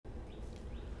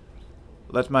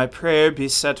Let my prayer be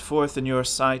set forth in your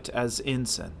sight as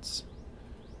incense,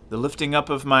 the lifting up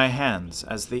of my hands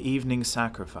as the evening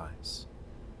sacrifice.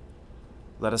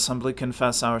 Let us humbly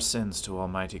confess our sins to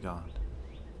Almighty God.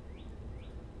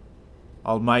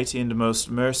 Almighty and most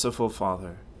merciful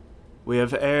Father, we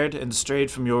have erred and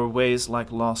strayed from your ways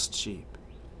like lost sheep.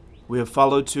 We have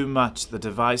followed too much the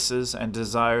devices and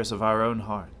desires of our own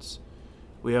hearts.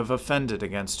 We have offended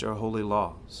against your holy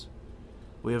laws.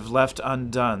 We have left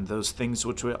undone those things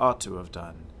which we ought to have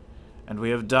done, and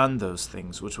we have done those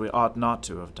things which we ought not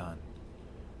to have done.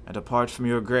 And apart from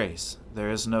your grace, there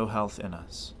is no health in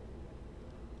us.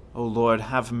 O Lord,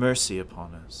 have mercy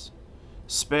upon us.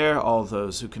 Spare all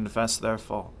those who confess their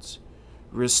faults.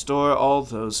 Restore all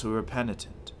those who are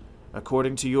penitent,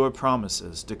 according to your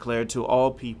promises declared to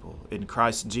all people in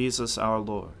Christ Jesus our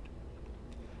Lord.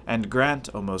 And grant,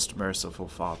 O most merciful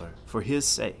Father, for his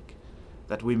sake,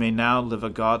 that we may now live a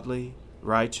godly,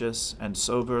 righteous, and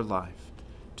sober life,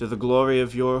 to the glory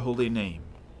of your holy name.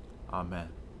 Amen.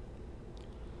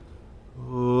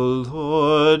 O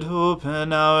Lord,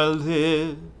 open our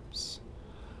lips,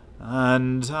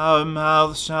 and our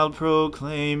mouth shall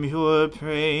proclaim your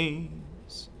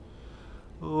praise.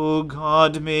 O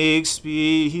God, make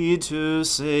speed to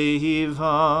save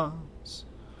us.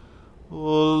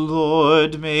 O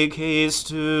Lord, make haste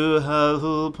to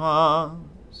help us.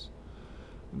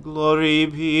 Glory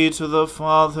be to the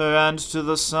Father, and to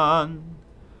the Son,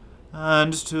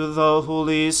 and to the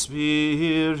Holy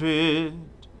Spirit,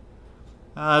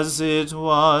 as it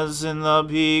was in the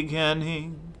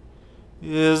beginning,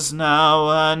 is now,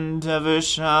 and ever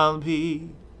shall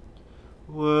be,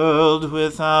 world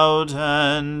without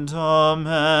end.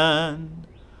 Amen.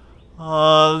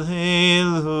 Alleluia.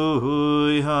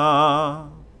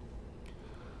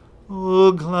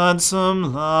 O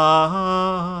gladsome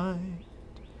light,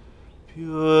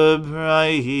 pure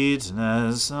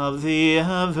brightness of the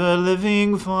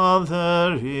ever-living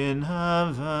Father in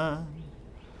heaven,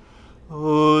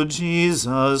 O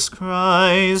Jesus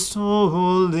Christ,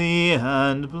 holy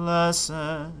and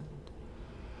blessed,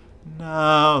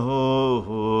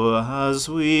 now as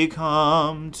we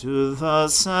come to the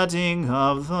setting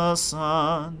of the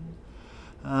sun,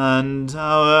 and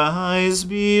our eyes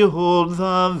behold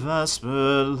the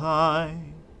vesper light,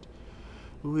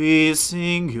 we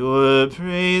sing your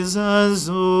praises,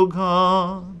 O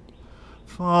God,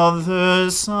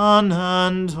 Father, Son,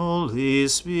 and Holy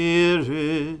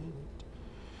Spirit.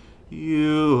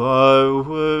 You are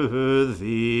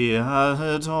worthy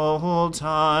at all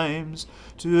times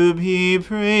to be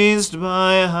praised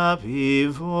by happy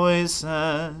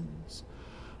voices,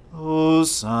 O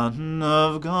Son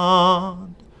of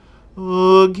God,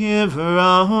 O Giver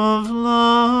of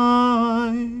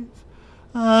life,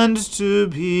 and to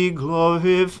be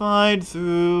glorified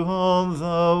through all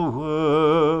the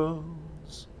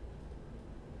worlds.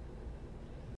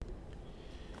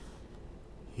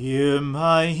 Hear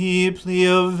my plea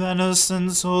of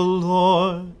innocence, O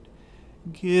Lord.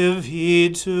 Give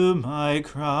heed to my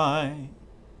cry.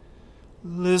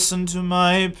 Listen to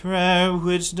my prayer,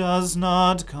 which does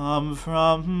not come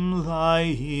from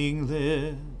lying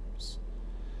lips.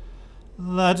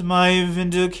 Let my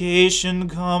vindication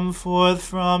come forth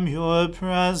from your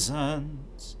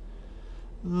presence.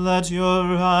 Let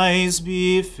your eyes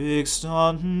be fixed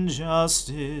on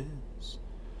justice.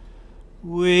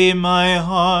 Weigh my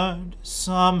heart,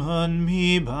 summon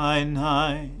me by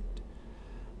night.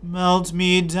 Melt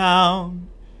me down,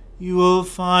 you will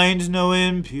find no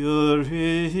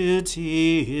impurity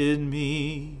in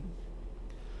me.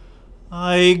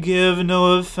 I give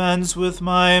no offense with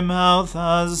my mouth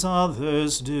as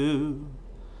others do.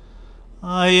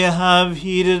 I have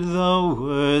heeded the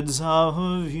words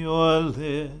of your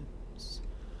lips.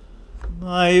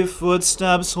 My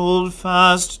footsteps hold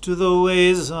fast to the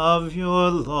ways of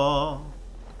your law.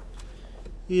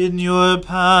 In your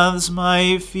paths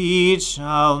my feet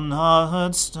shall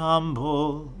not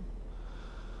stumble.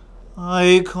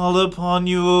 I call upon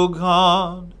you, O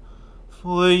God,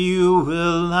 for you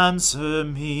will answer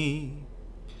me.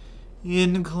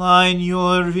 Incline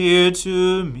your ear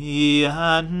to me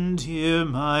and hear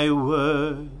my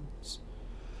words.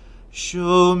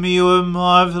 Show me your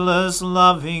marvelous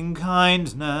loving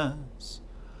kindness,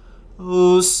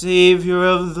 O Savior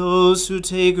of those who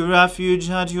take refuge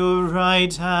at your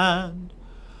right hand,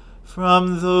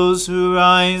 from those who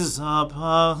rise up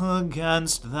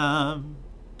against them.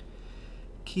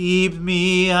 Keep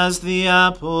me as the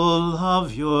apple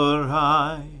of your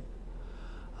eye.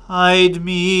 Hide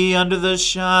me under the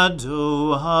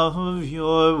shadow of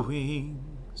your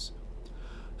wings.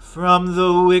 From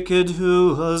the wicked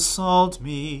who assault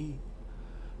me,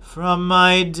 from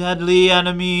my deadly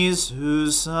enemies who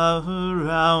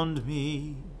surround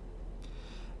me.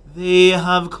 They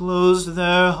have closed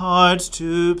their heart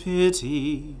to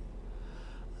pity,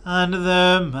 and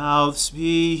their mouth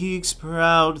speaks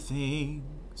proud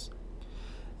things.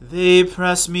 They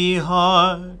press me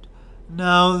hard,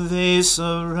 now they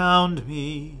surround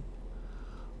me,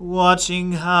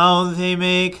 watching how they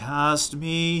may cast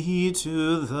me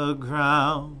to the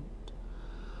ground.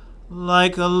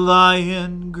 Like a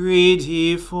lion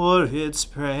greedy for its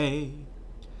prey,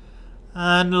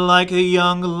 and like a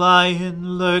young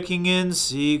lion lurking in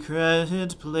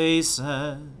secret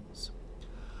places.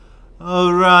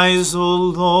 Arise, O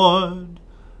Lord,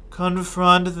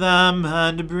 confront them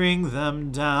and bring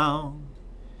them down.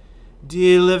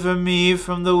 Deliver me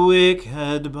from the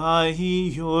wicked by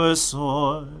your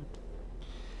sword.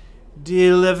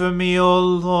 Deliver me, O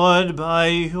Lord, by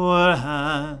your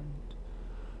hand,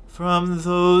 from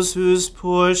those whose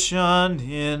portion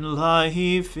in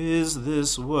life is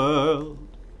this world,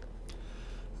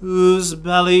 whose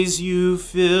bellies you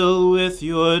fill with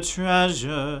your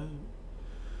treasure,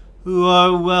 who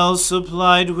are well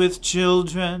supplied with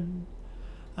children,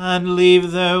 and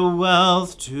leave their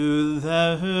wealth to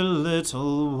their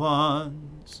little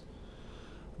ones.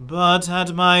 But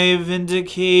at my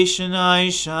vindication I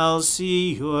shall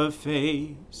see your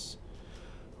face.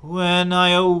 When I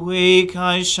awake,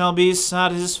 I shall be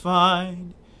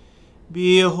satisfied,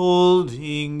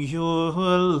 beholding your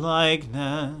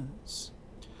likeness.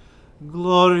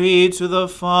 Glory to the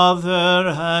Father,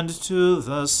 and to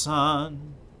the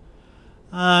Son,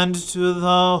 and to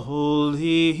the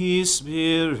Holy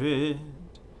Spirit,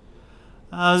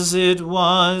 as it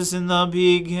was in the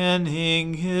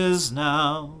beginning, is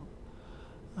now,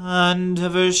 and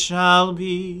ever shall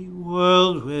be,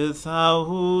 world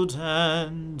without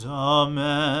end.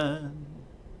 Amen.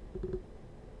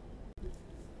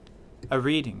 A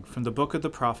reading from the book of the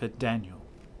prophet Daniel.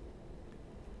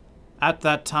 At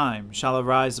that time shall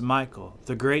arise Michael,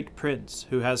 the great prince,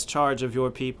 who has charge of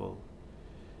your people.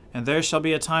 And there shall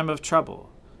be a time of trouble,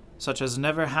 such as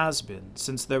never has been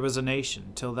since there was a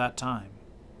nation till that time.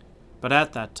 But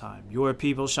at that time your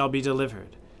people shall be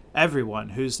delivered, every one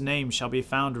whose name shall be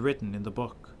found written in the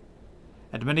book.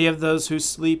 And many of those who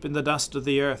sleep in the dust of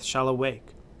the earth shall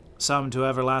awake, some to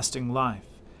everlasting life,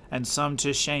 and some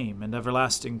to shame and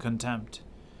everlasting contempt.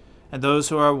 And those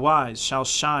who are wise shall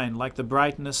shine like the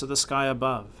brightness of the sky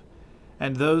above,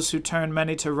 and those who turn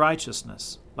many to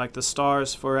righteousness like the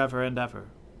stars forever and ever.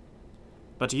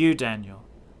 But you, Daniel,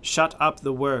 shut up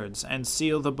the words and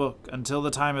seal the book until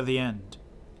the time of the end.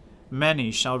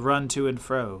 Many shall run to and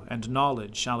fro, and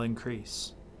knowledge shall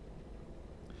increase.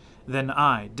 Then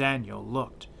I, Daniel,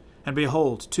 looked, and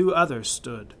behold, two others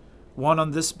stood, one on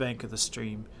this bank of the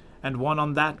stream, and one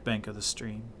on that bank of the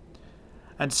stream.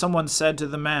 And someone said to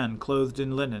the man clothed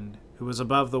in linen, who was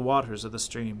above the waters of the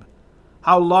stream,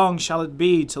 How long shall it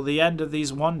be till the end of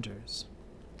these wonders?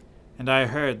 And I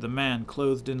heard the man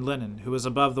clothed in linen, who was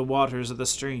above the waters of the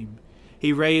stream.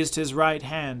 He raised his right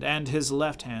hand and his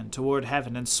left hand toward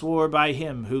heaven, and swore by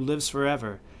him who lives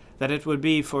forever, that it would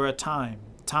be for a time,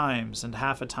 times, and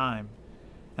half a time,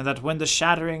 and that when the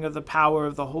shattering of the power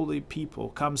of the holy people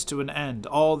comes to an end,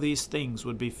 all these things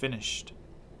would be finished.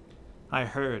 I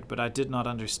heard, but I did not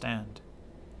understand.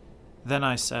 Then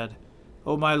I said,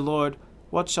 O my Lord,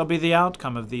 what shall be the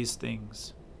outcome of these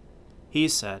things? He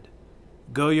said,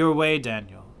 Go your way,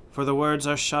 Daniel, for the words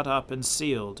are shut up and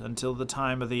sealed until the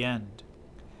time of the end.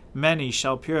 Many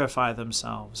shall purify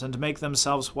themselves, and make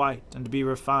themselves white, and be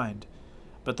refined,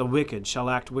 but the wicked shall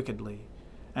act wickedly,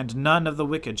 and none of the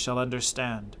wicked shall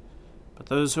understand, but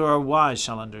those who are wise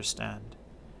shall understand.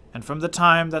 And from the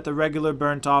time that the regular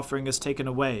burnt offering is taken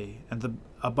away, and the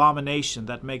abomination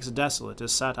that makes desolate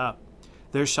is set up,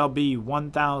 there shall be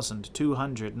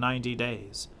 1,290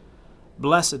 days.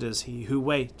 Blessed is he who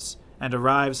waits, and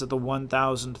arrives at the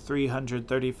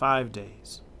 1,335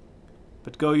 days.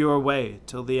 But go your way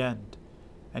till the end,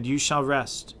 and you shall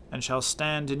rest, and shall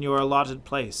stand in your allotted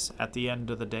place at the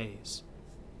end of the days.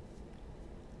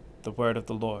 The word of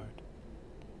the Lord.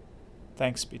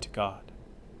 Thanks be to God.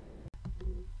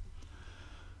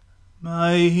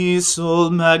 My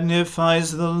soul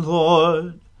magnifies the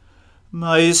Lord.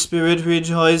 My spirit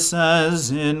rejoices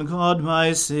in God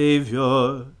my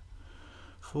Saviour.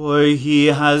 For he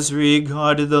has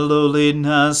regarded the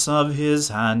lowliness of his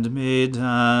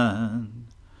handmaiden.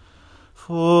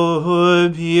 For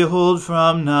behold,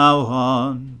 from now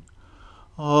on,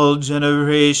 all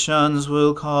generations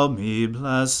will call me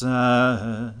blessed.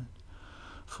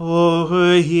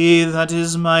 For he that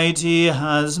is mighty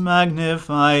has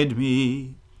magnified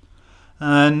me,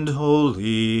 and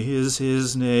holy is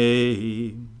his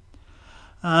name.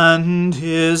 And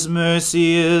his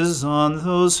mercy is on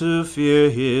those who fear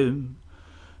him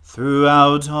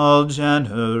throughout all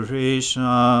generations.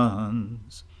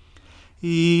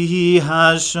 He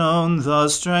has shown the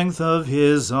strength of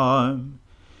his arm.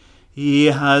 He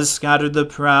has scattered the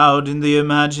proud in the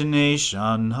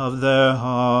imagination of their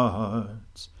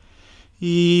hearts.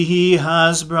 He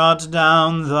has brought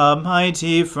down the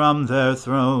mighty from their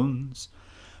thrones,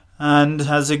 and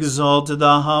has exalted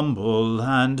the humble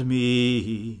and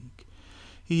meek.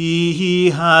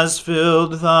 He has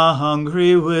filled the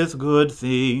hungry with good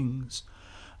things,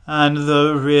 and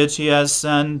the rich he has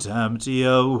sent empty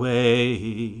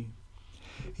away.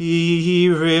 He,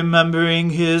 remembering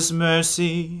his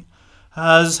mercy,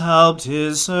 has helped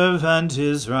his servant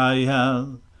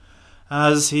Israel,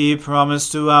 as he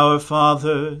promised to our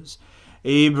fathers,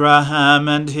 Abraham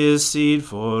and his seed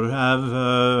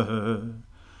forever.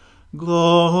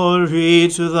 Glory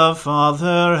to the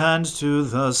Father, and to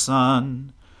the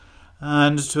Son,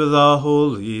 and to the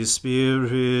Holy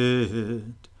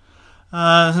Spirit,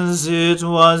 as it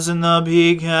was in the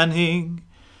beginning,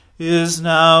 is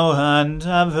now, and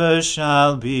ever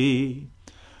shall be,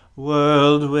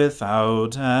 world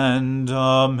without end.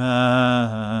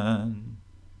 Amen.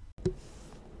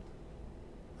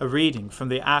 A reading from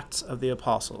the Acts of the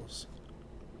Apostles.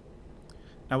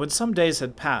 Now when some days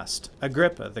had passed,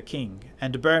 Agrippa the king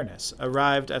and Bernice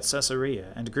arrived at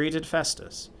Caesarea and greeted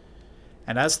Festus.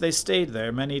 And as they stayed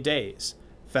there many days,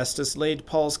 Festus laid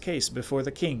Paul's case before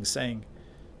the king, saying,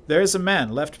 There is a man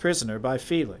left prisoner by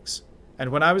Felix.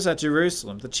 And when I was at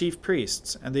Jerusalem, the chief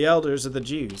priests and the elders of the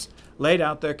Jews laid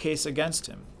out their case against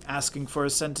him, asking for a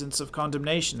sentence of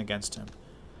condemnation against him.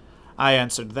 I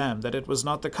answered them that it was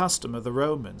not the custom of the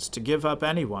Romans to give up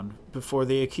anyone before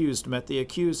the accused met the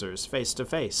accusers face to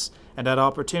face, and had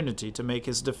opportunity to make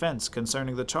his defense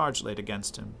concerning the charge laid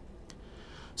against him.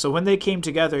 So when they came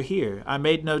together here, I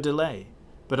made no delay,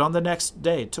 but on the next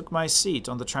day took my seat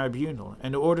on the tribunal,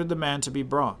 and ordered the man to be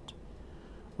brought.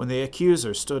 When the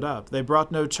accusers stood up, they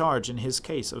brought no charge in his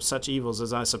case of such evils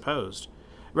as I supposed.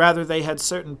 Rather, they had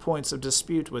certain points of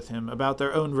dispute with him about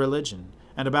their own religion,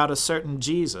 and about a certain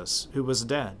Jesus who was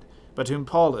dead, but whom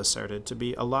Paul asserted to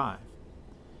be alive.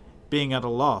 Being at a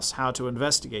loss how to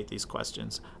investigate these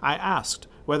questions, I asked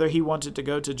whether he wanted to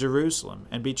go to Jerusalem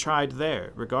and be tried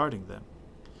there regarding them.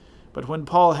 But when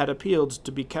Paul had appealed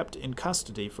to be kept in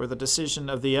custody for the decision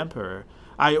of the emperor,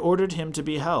 I ordered him to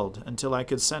be held until I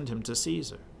could send him to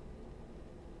Caesar.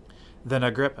 Then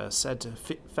Agrippa said to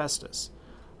Festus,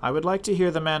 I would like to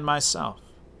hear the man myself.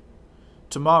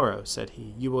 Tomorrow, said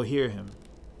he, you will hear him.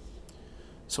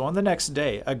 So on the next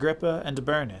day Agrippa and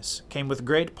Bernice came with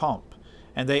great pomp,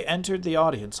 and they entered the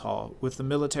audience hall with the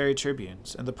military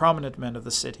tribunes and the prominent men of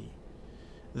the city.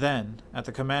 Then, at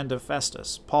the command of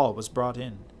Festus, Paul was brought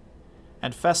in.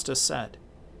 And Festus said,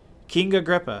 King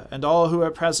Agrippa, and all who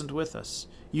are present with us,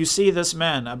 you see this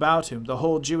man about whom the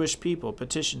whole Jewish people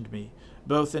petitioned me,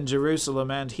 both in Jerusalem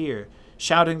and here,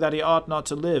 shouting that he ought not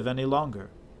to live any longer.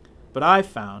 But I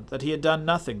found that he had done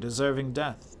nothing deserving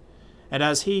death. And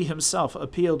as he himself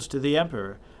appealed to the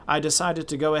emperor, I decided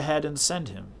to go ahead and send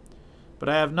him. But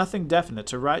I have nothing definite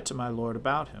to write to my lord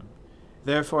about him.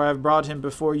 Therefore I have brought him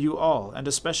before you all, and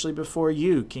especially before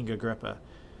you, King Agrippa,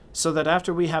 so that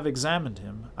after we have examined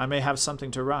him, I may have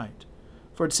something to write.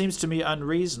 For it seems to me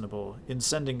unreasonable, in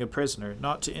sending a prisoner,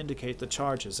 not to indicate the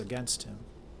charges against him.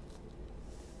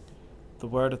 The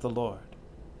word of the Lord.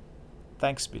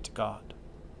 Thanks be to God.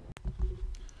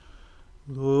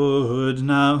 Lord,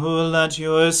 now let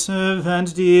your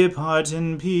servant depart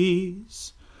in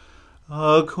peace,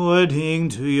 according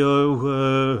to your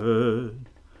word.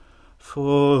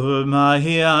 For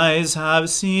my eyes have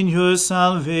seen your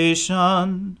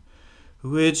salvation,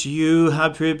 which you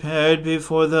have prepared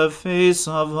before the face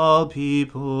of all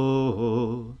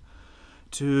people,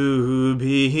 to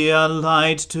be a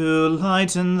light to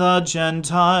lighten the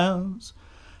Gentiles,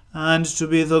 and to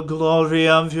be the glory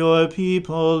of your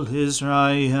people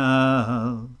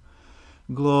Israel.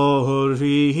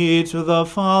 Glory to the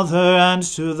Father, and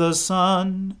to the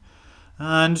Son,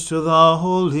 and to the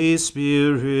Holy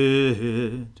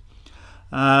Spirit,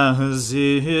 as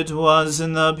it was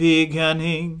in the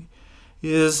beginning,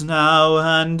 is now,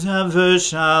 and ever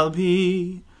shall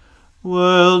be,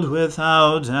 world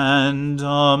without end.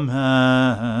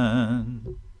 Amen.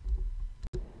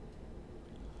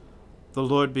 The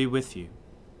Lord be with you.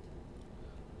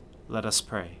 Let us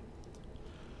pray.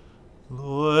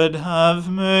 Lord, have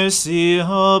mercy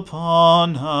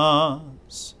upon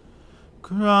us.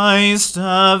 Christ,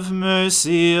 have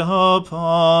mercy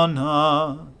upon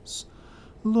us.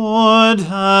 Lord,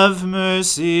 have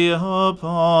mercy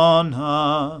upon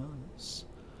us.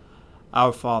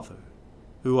 Our Father,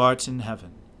 who art in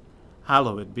heaven,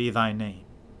 hallowed be thy name.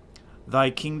 Thy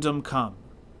kingdom come,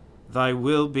 thy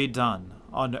will be done,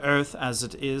 on earth as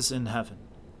it is in heaven.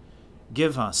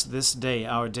 Give us this day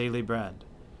our daily bread,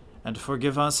 and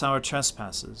forgive us our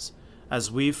trespasses,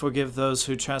 as we forgive those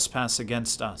who trespass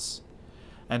against us.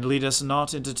 And lead us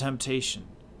not into temptation,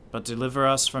 but deliver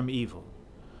us from evil.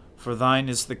 For thine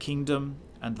is the kingdom,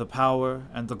 and the power,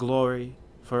 and the glory,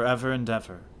 forever and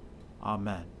ever.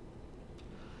 Amen.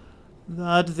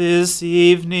 That this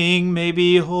evening may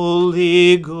be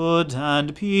holy, good,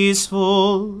 and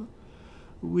peaceful,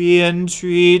 we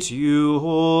entreat you,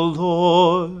 O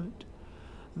Lord,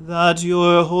 that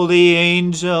your holy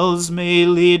angels may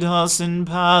lead us in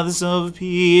paths of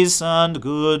peace and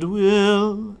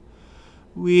goodwill.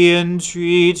 We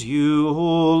entreat you,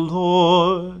 O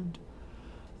Lord,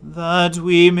 that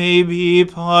we may be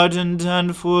pardoned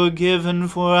and forgiven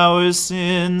for our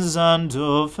sins and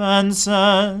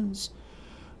offenses.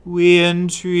 We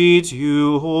entreat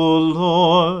you, O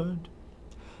Lord,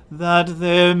 that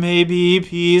there may be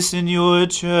peace in your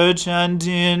church and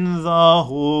in the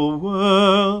whole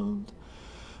world.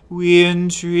 We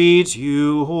entreat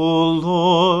you, O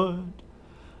Lord,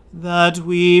 that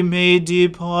we may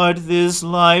depart this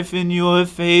life in your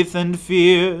faith and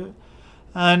fear,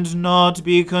 and not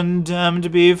be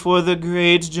condemned before the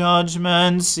great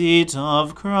judgment seat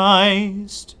of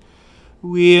Christ.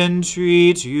 We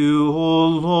entreat you, O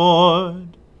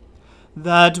Lord,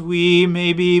 that we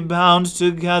may be bound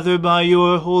together by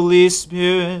your Holy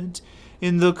Spirit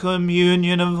in the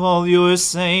communion of all your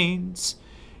saints,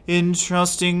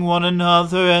 entrusting one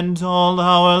another and all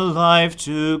our life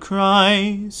to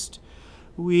Christ.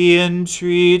 We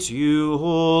entreat you,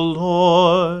 O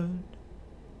Lord.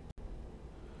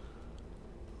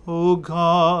 O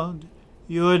God,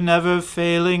 your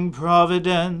never-failing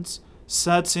providence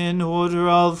sets in order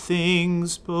all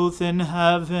things, both in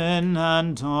heaven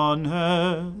and on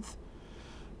earth.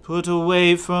 Put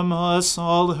away from us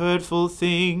all hurtful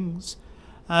things,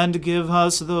 and give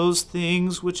us those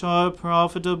things which are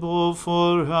profitable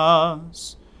for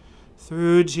us.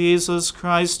 Through Jesus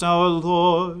Christ our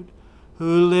Lord,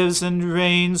 who lives and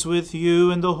reigns with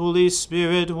you in the Holy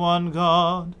Spirit, one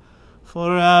God,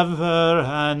 forever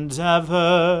and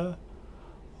ever.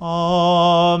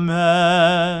 Amen.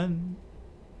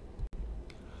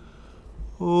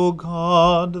 O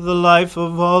God, the life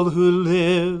of all who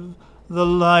live, the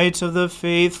light of the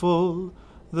faithful,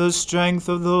 the strength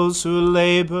of those who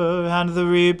labor, and the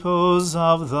repose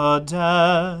of the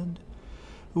dead,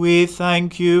 we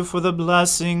thank you for the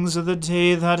blessings of the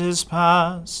day that is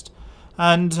past,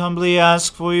 and humbly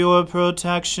ask for your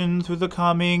protection through the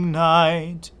coming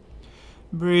night.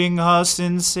 Bring us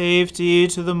in safety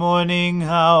to the morning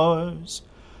hours,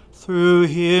 through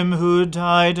him who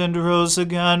died and rose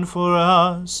again for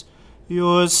us,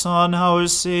 your Son, our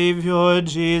Savior,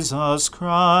 Jesus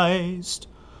Christ.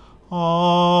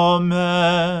 Amen.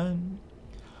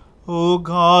 O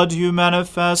God, you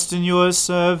manifest in your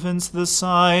servants the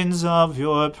signs of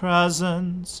your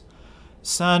presence.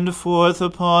 Send forth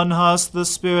upon us the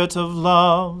Spirit of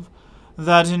love,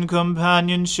 that in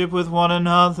companionship with one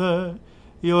another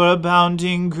your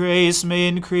abounding grace may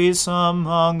increase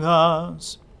among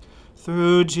us.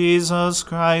 Through Jesus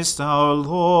Christ our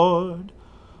Lord.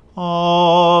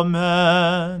 Amen.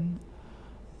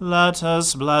 Let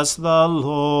us bless the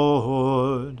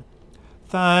Lord.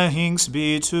 Thanks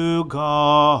be to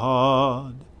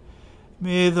God.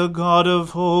 May the God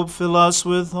of hope fill us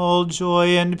with all joy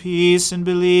and peace in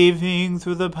believing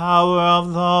through the power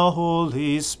of the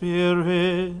Holy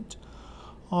Spirit.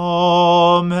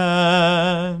 Amen.